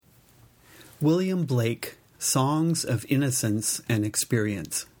William Blake, Songs of Innocence and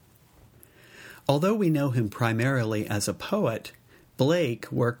Experience. Although we know him primarily as a poet,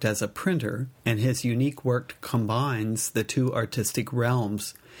 Blake worked as a printer, and his unique work combines the two artistic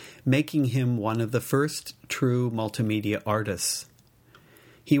realms, making him one of the first true multimedia artists.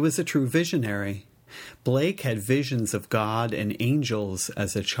 He was a true visionary. Blake had visions of God and angels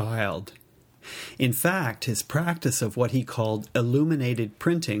as a child. In fact, his practice of what he called illuminated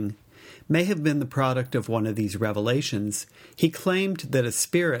printing may have been the product of one of these revelations. He claimed that a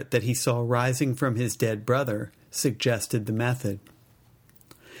spirit that he saw rising from his dead brother suggested the method.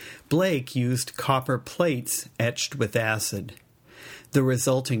 Blake used copper plates etched with acid. The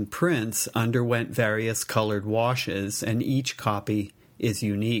resulting prints underwent various colored washes, and each copy is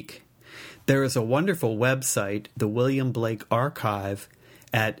unique. There is a wonderful website, the William Blake Archive,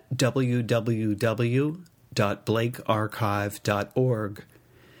 at www.blakearchive.org,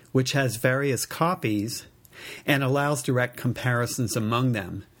 which has various copies and allows direct comparisons among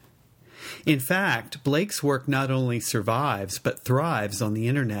them. In fact, Blake's work not only survives but thrives on the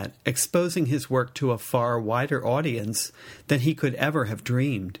internet, exposing his work to a far wider audience than he could ever have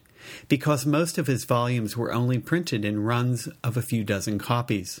dreamed, because most of his volumes were only printed in runs of a few dozen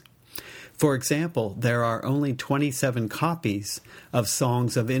copies. For example, there are only 27 copies of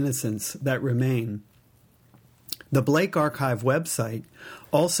Songs of Innocence that remain. The Blake Archive website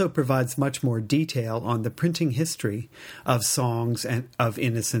also provides much more detail on the printing history of Songs of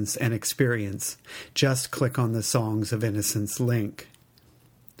Innocence and Experience. Just click on the Songs of Innocence link.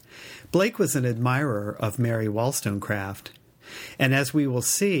 Blake was an admirer of Mary Wollstonecraft, and as we will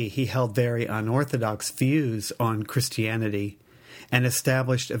see, he held very unorthodox views on Christianity and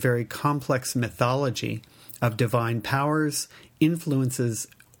established a very complex mythology of divine powers, influences,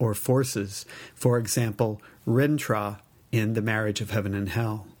 or forces, for example, Rintrah in The Marriage of Heaven and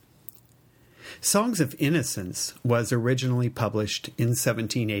Hell. Songs of Innocence was originally published in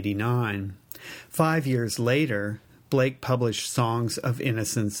 1789. 5 years later, Blake published Songs of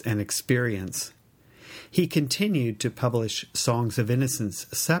Innocence and Experience. He continued to publish Songs of Innocence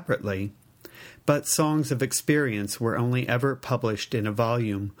separately, but Songs of Experience were only ever published in a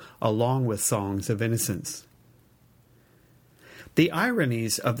volume along with Songs of Innocence. The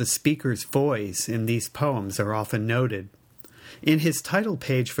ironies of the speaker's voice in these poems are often noted. In his title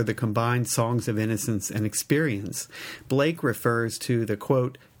page for the combined Songs of Innocence and Experience, Blake refers to the,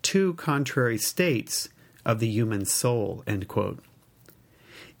 quote, two contrary states of the human soul, end quote.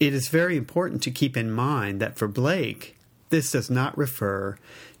 It is very important to keep in mind that for Blake, this does not refer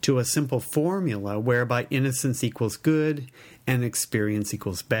to a simple formula whereby innocence equals good and experience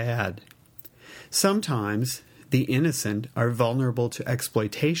equals bad. Sometimes the innocent are vulnerable to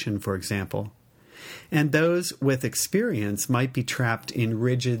exploitation, for example, and those with experience might be trapped in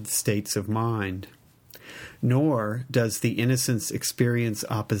rigid states of mind. Nor does the innocence-experience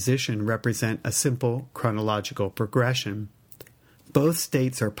opposition represent a simple chronological progression. Both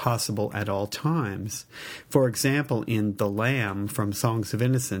states are possible at all times. For example, in The Lamb from Songs of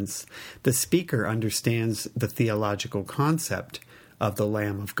Innocence, the speaker understands the theological concept of the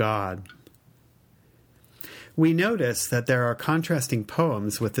Lamb of God. We notice that there are contrasting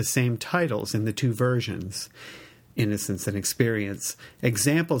poems with the same titles in the two versions, Innocence and Experience.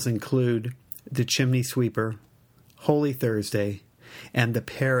 Examples include The Chimney Sweeper, Holy Thursday, and the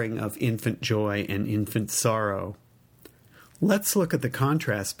pairing of Infant Joy and Infant Sorrow. Let's look at the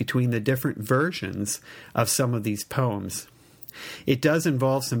contrast between the different versions of some of these poems. It does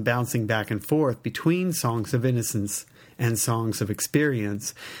involve some bouncing back and forth between Songs of Innocence and Songs of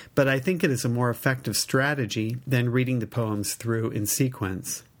Experience, but I think it is a more effective strategy than reading the poems through in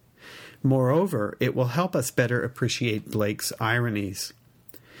sequence. Moreover, it will help us better appreciate Blake's ironies.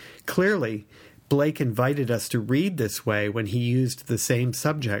 Clearly, Blake invited us to read this way when he used the same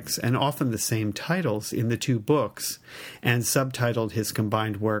subjects and often the same titles in the two books, and subtitled his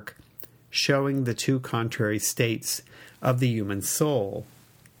combined work, Showing the Two Contrary States of the Human Soul.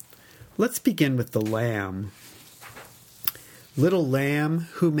 Let's begin with The Lamb. Little lamb,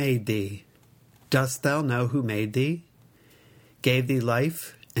 who made thee? Dost thou know who made thee? Gave thee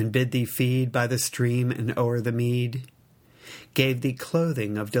life, and bid thee feed by the stream and o'er the mead? Gave thee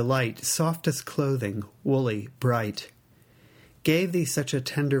clothing of delight, softest clothing, woolly, bright? Gave thee such a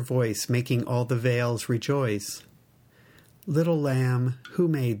tender voice, making all the vales rejoice? Little lamb, who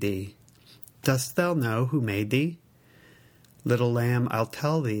made thee? Dost thou know who made thee? Little lamb, I'll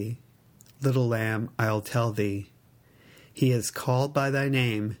tell thee. Little lamb, I'll tell thee. He is called by thy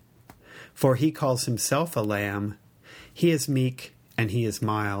name, for he calls himself a lamb. He is meek, and he is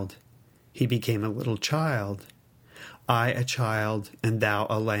mild. He became a little child. I a child, and thou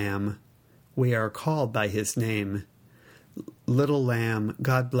a lamb. we are called by his name. Little lamb,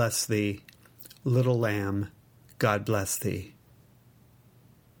 God bless thee. Little lamb, God bless thee.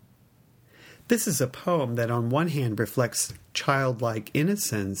 This is a poem that on one hand reflects childlike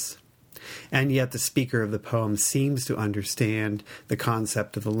innocence, and yet the speaker of the poem seems to understand the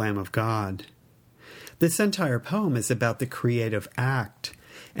concept of the Lamb of God. This entire poem is about the creative act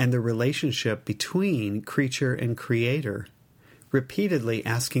and the relationship between creature and creator, repeatedly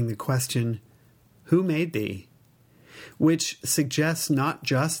asking the question, who made thee? Which suggests not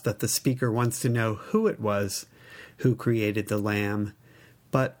just that the speaker wants to know who it was who created the lamb,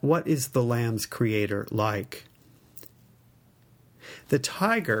 but what is the lamb's creator like? The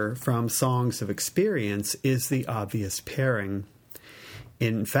tiger from Songs of Experience is the obvious pairing.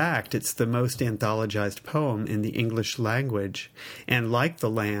 In fact, it's the most anthologized poem in the English language, and like the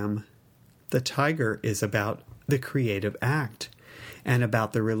lamb, the tiger is about the creative act and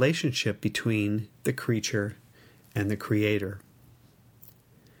about the relationship between the creature and the creator.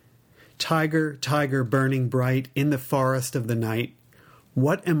 Tiger, tiger burning bright in the forest of the night,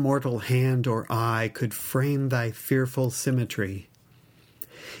 what immortal hand or eye could frame thy fearful symmetry?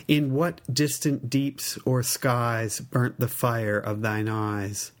 In what distant deeps or skies burnt the fire of thine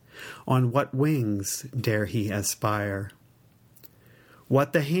eyes? On what wings dare he aspire?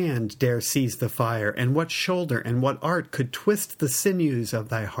 What the hand dare seize the fire, and what shoulder and what art could twist the sinews of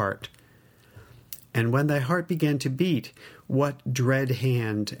thy heart? And when thy heart began to beat, what dread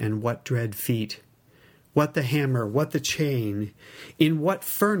hand and what dread feet? What the hammer, what the chain? In what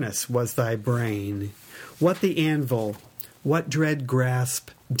furnace was thy brain? What the anvil, what dread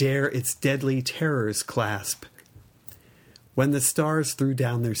grasp dare its deadly terrors clasp? When the stars threw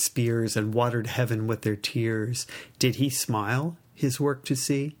down their spears and watered heaven with their tears, did he smile his work to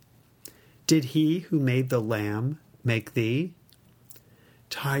see? Did he who made the lamb make thee?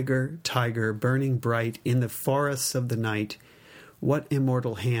 Tiger, tiger, burning bright in the forests of the night, what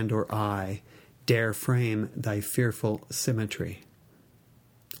immortal hand or eye dare frame thy fearful symmetry?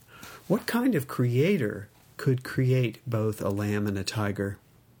 What kind of creator could create both a lamb and a tiger?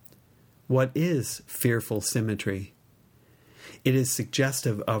 What is fearful symmetry? It is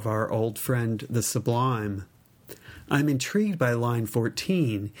suggestive of our old friend the sublime. I'm intrigued by line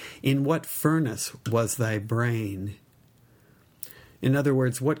 14, in what furnace was thy brain? In other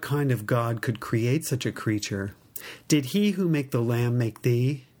words, what kind of God could create such a creature? Did he who make the lamb make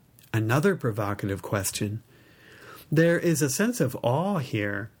thee? Another provocative question. There is a sense of awe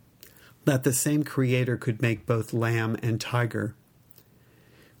here that the same creator could make both lamb and tiger.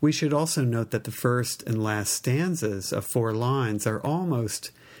 We should also note that the first and last stanzas of 4 lines are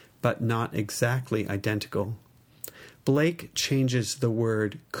almost, but not exactly identical. Blake changes the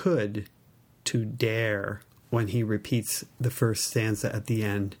word could to dare when he repeats the first stanza at the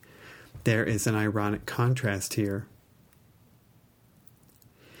end. There is an ironic contrast here.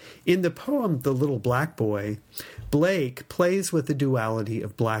 In the poem The Little Black Boy, Blake plays with the duality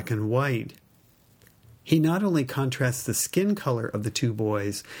of black and white. He not only contrasts the skin color of the two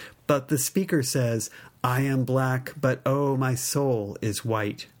boys, but the speaker says, I am black, but oh, my soul is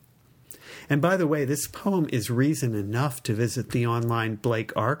white. And by the way, this poem is reason enough to visit the online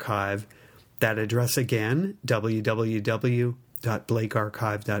Blake archive. That address again,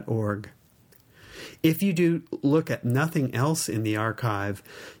 www.blakearchive.org. If you do look at nothing else in the archive,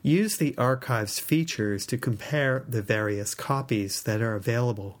 use the archive's features to compare the various copies that are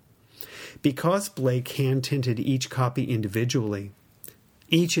available. Because Blake hand-tinted each copy individually,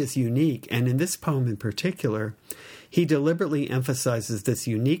 each is unique, and in this poem in particular, he deliberately emphasizes this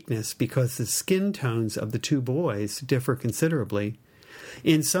uniqueness because the skin tones of the two boys differ considerably.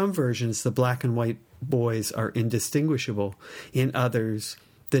 In some versions, the black and white boys are indistinguishable. In others,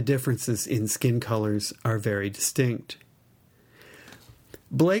 the differences in skin colors are very distinct.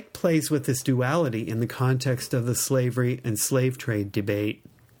 Blake plays with this duality in the context of the slavery and slave trade debate.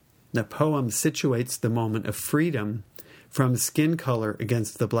 The poem situates the moment of freedom from skin color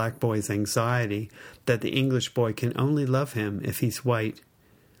against the black boy's anxiety that the English boy can only love him if he's white.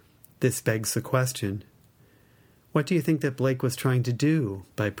 This begs the question, what do you think that Blake was trying to do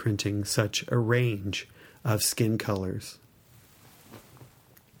by printing such a range of skin colors?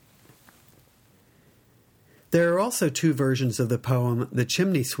 There are also 2 versions of the poem The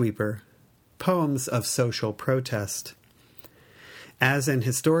Chimney Sweeper, poems of social protest. As an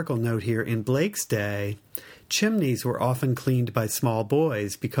historical note here, in Blake's day, chimneys were often cleaned by small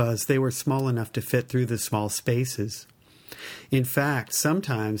boys because they were small enough to fit through the small spaces. In fact,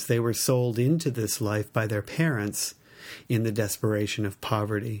 sometimes they were sold into this life by their parents in the desperation of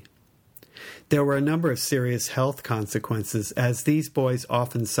poverty. There were a number of serious health consequences, as these boys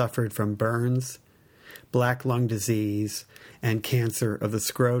often suffered from burns, black lung disease, and cancer of the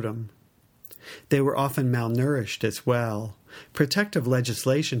scrotum. They were often malnourished as well. Protective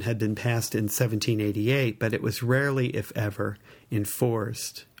legislation had been passed in 1788, but it was rarely, if ever,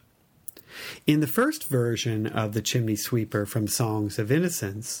 enforced. In the first version of The Chimney Sweeper from Songs of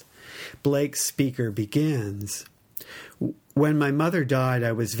Innocence, Blake's speaker begins, "When my mother died,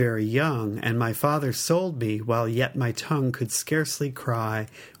 I was very young, and my father sold me while yet my tongue could scarcely cry,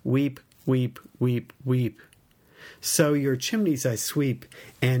 'Weep, weep, weep, weep.' So your chimneys I sweep,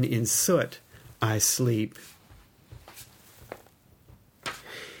 and in soot I sleep."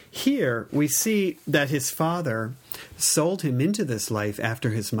 Here we see that his father sold him into this life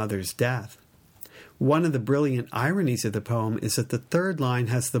after his mother's death. One of the brilliant ironies of the poem is that the third line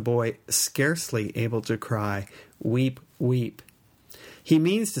has the boy scarcely able to cry, "Weep, weep." He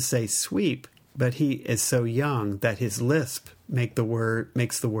means to say sweep, but he is so young that his lisp makes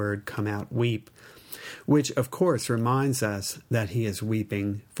the word come out weep, which of course reminds us that he is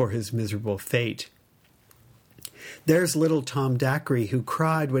weeping for his miserable fate. There's little Tom Dacre, who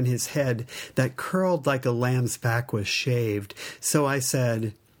cried when his head that curled like a lamb's back was shaved. So I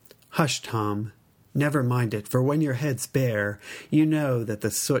said, "Hush, Tom, never mind it, for when your head's bare, you know that the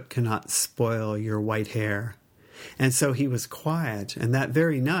soot cannot spoil your white hair." And so he was quiet, and that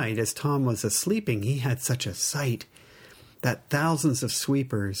very night, as Tom was a-sleeping, he had such a sight that thousands of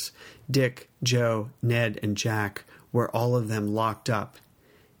sweepers, Dick, Joe, Ned, and Jack, were all of them locked up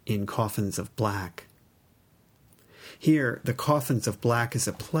in coffins of black. Here, the coffins of black is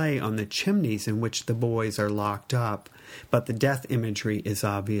a play on the chimneys in which the boys are locked up, but the death imagery is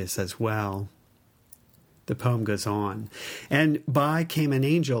obvious as well. The poem goes on, "And by came an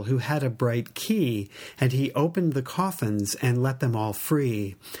angel who had a bright key, and he opened the coffins and let them all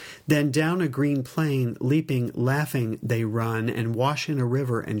free. Then down a green plain, leaping, laughing, they run, and wash in a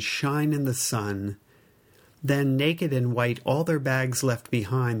river and shine in the sun. Then, naked and white, all their bags left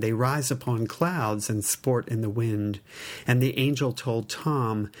behind, they rise upon clouds and sport in the wind. And the angel told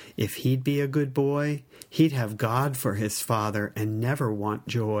Tom, if he'd be a good boy, he'd have God for his father and never want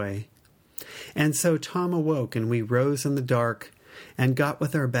joy. And so Tom awoke, and we rose in the dark, and got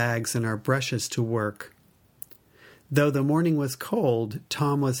with our bags and our brushes to work. Though the morning was cold,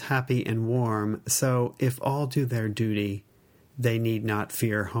 Tom was happy and warm, so if all do their duty, they need not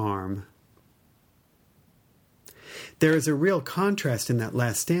fear harm." There is a real contrast in that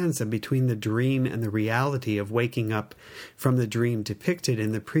last stanza between the dream and the reality of waking up from the dream depicted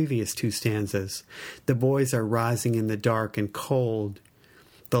in the previous two stanzas. The boys are rising in the dark and cold.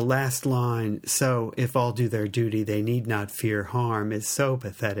 The last line, "So, if all do their duty, they need not fear harm," is so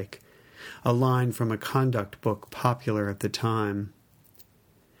pathetic, a line from a conduct book popular at the time.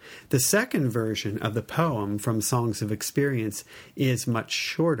 The second version of the poem from Songs of Experience is much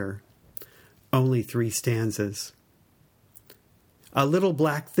shorter, only 3 stanzas. "A little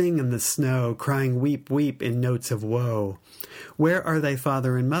black thing in the snow, crying weep, weep in notes of woe. Where are thy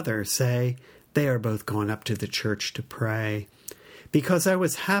father and mother? Say, they are both gone up to the church to pray. Because I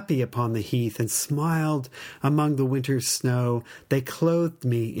was happy upon the heath and smiled among the winter's snow, they clothed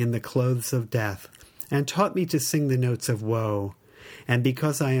me in the clothes of death and taught me to sing the notes of woe. And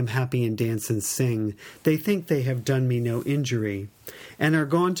because I am happy and dance and sing, they think they have done me no injury, and are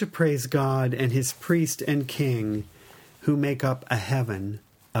gone to praise God and his priest and king, who make up a heaven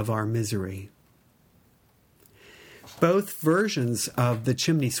of our misery." Both versions of The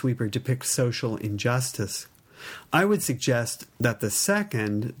Chimney Sweeper depict social injustice. I would suggest that the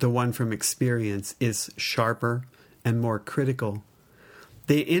second, the one from experience, is sharper and more critical.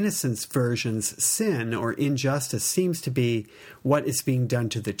 The Innocence version's sin or injustice seems to be what is being done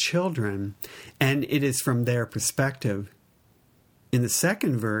to the children, and it is from their perspective. In the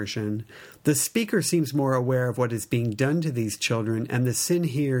second version, the speaker seems more aware of what is being done to these children, and the sin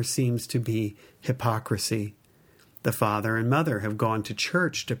here seems to be hypocrisy. The father and mother have gone to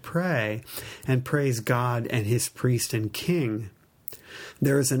church to pray and praise God and his priest and king.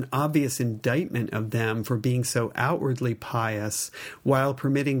 There is an obvious indictment of them for being so outwardly pious while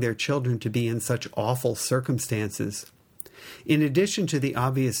permitting their children to be in such awful circumstances. In addition to the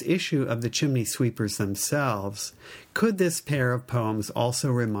obvious issue of the chimney sweepers themselves, could this pair of poems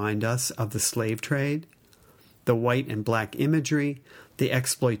also remind us of the slave trade? The white and black imagery, the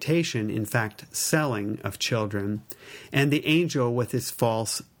exploitation, in fact, selling of children, and the angel with his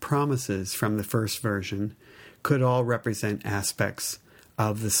false promises from the first version could all represent aspects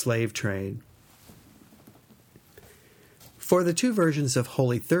of the slave trade. For the 2 versions of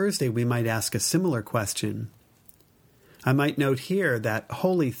Holy Thursday, we might ask a similar question. I might note here that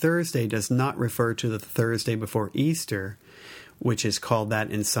Holy Thursday does not refer to the Thursday before Easter, which is called that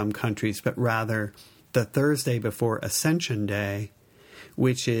in some countries, but rather the Thursday before Ascension Day,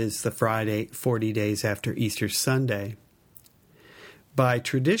 which is the Friday 40 days after Easter Sunday. By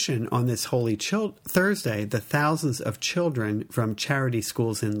tradition, on this Holy Thursday, the thousands of children from charity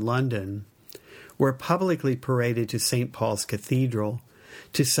schools in London were publicly paraded to St. Paul's Cathedral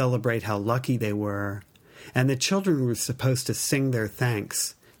to celebrate how lucky they were, and the children were supposed to sing their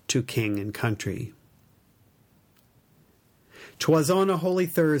thanks to king and country. "'Twas on a holy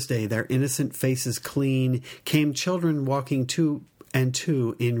Thursday, their innocent faces clean, came children walking two and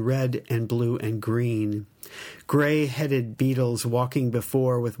two in red and blue and green. Grey-headed beetles walking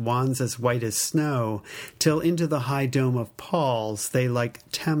before with wands as white as snow, till into the high dome of Paul's they like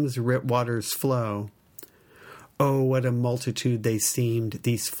Thames waters flow. Oh, what a multitude they seemed,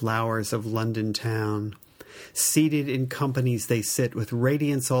 these flowers of London town. Seated in companies they sit with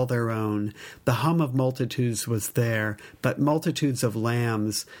radiance all their own. The hum of multitudes was there, but multitudes of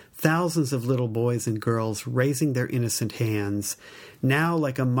lambs, thousands of little boys and girls raising their innocent hands. Now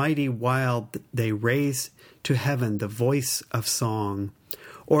like a mighty wild they raise to heaven the voice of song,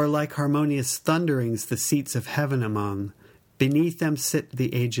 or like harmonious thunderings the seats of heaven among. Beneath them sit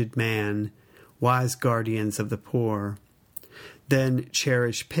the aged man, wise guardians of the poor. Then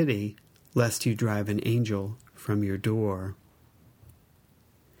cherish pity, lest you drive an angel from your door."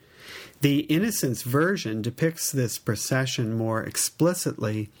 The Innocence version depicts this procession more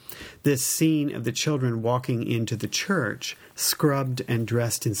explicitly, this scene of the children walking into the church, scrubbed and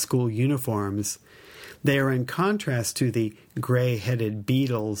dressed in school uniforms. They are in contrast to the grey-headed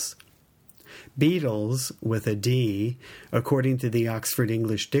beetles. Beetles, with a D, according to the Oxford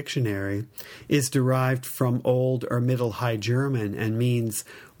English Dictionary, is derived from Old or Middle High German and means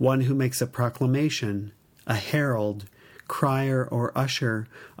one who makes a proclamation, a herald, crier or usher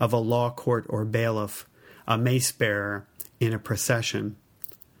of a law court or bailiff, a mace-bearer in a procession.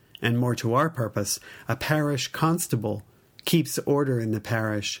 And more to our purpose, a parish constable keeps order in the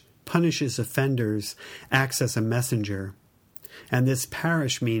parish, punishes offenders, acts as a messenger. And this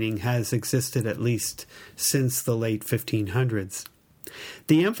parish meaning has existed at least since the late 1500s.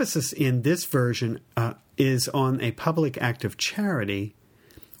 The emphasis in this version is on a public act of charity,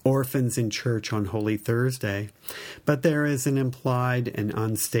 orphans in church on Holy Thursday, but there is an implied and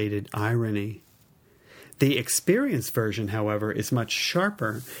unstated irony. The Experience version, however, is much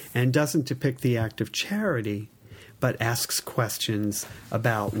sharper and doesn't depict the act of charity, but asks questions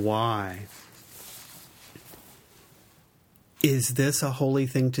about why. Is this a holy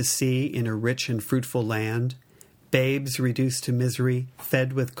thing to see in a rich and fruitful land? Babes reduced to misery,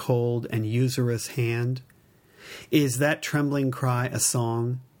 fed with cold and usurious hand? Is that trembling cry a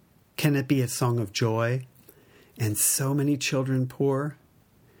song? Can it be a song of joy? And so many children poor?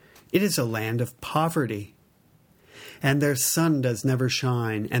 It is a land of poverty. And their sun does never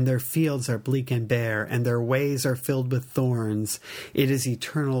shine, and their fields are bleak and bare, and their ways are filled with thorns. It is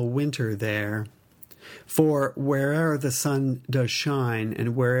eternal winter there. For where'er the sun does shine,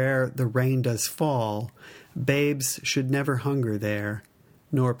 and where'er the rain does fall, babes should never hunger there,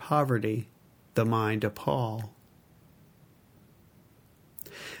 nor poverty the mind appall.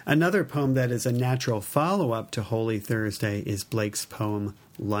 Another poem that is a natural follow-up to Holy Thursday is Blake's poem,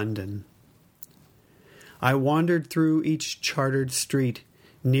 London. I wandered through each chartered street,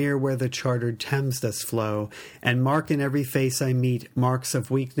 near where the chartered Thames does flow, and mark in every face I meet marks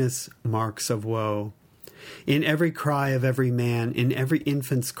of weakness, marks of woe. In every cry of every man, in every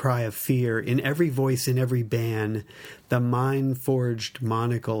infant's cry of fear, in every voice, in every ban, the mine-forged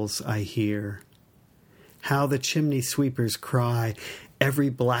monocles I hear. How the chimney sweepers cry,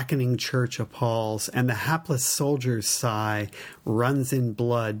 every blackening church appalls, and the hapless soldier's sigh runs in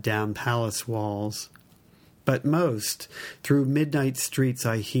blood down palace walls. But most, through midnight streets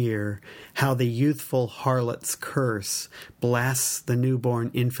I hear, how the youthful harlot's curse blasts the newborn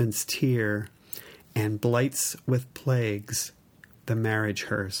infant's tear, and blights with plagues the marriage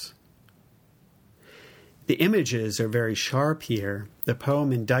hearse. The images are very sharp here. The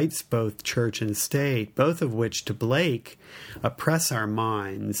poem indicts both church and state, both of which, to Blake, oppress our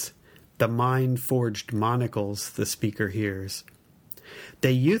minds, the mind-forged monocles the speaker hears.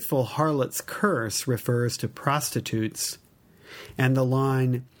 The youthful harlot's curse refers to prostitutes, and the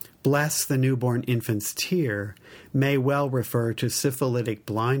line, "Bless the newborn infant's tear," may well refer to syphilitic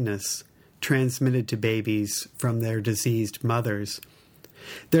blindness transmitted to babies from their diseased mothers.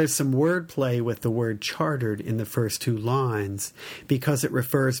 There's some wordplay with the word chartered in the first two lines, because it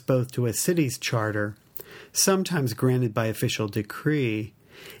refers both to a city's charter, sometimes granted by official decree,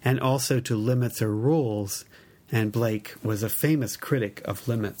 and also to limits or rules, and Blake was a famous critic of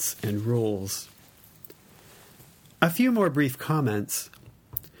limits and rules. A few more brief comments.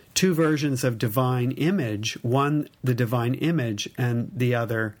 Two versions of divine image, one the divine image and the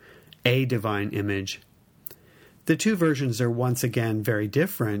other a divine image. The two versions are once again very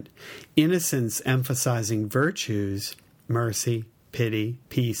different. Innocence emphasizing virtues, mercy, pity,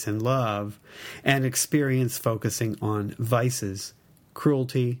 peace, and love, and experience focusing on vices,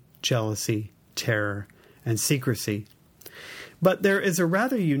 cruelty, jealousy, terror, and secrecy. But there is a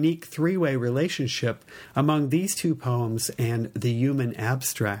rather unique three-way relationship among these two poems and the human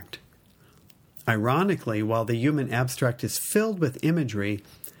abstract. Ironically, while the human abstract is filled with imagery,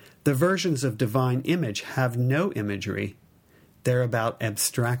 the versions of divine image have no imagery. They're about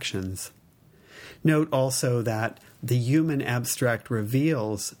abstractions. Note also that the human abstract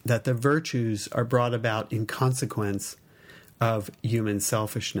reveals that the virtues are brought about in consequence of human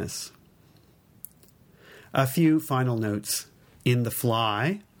selfishness. A few final notes. In The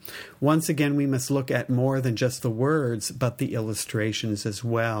Fly, once again we must look at more than just the words, but the illustrations as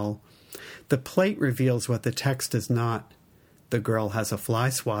well. The plate reveals what the text does not. The girl has a fly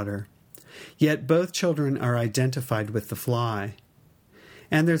swatter. Yet both children are identified with the fly.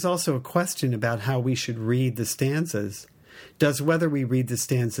 And there's also a question about how we should read the stanzas. Does whether we read the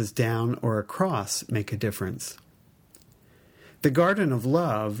stanzas down or across make a difference? The Garden of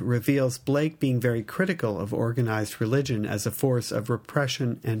Love reveals Blake being very critical of organized religion as a force of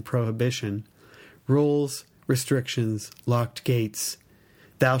repression and prohibition, rules, restrictions, locked gates,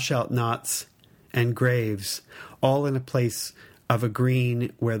 thou shalt nots, and graves, all in a place of a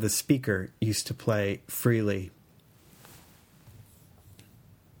green where the speaker used to play freely.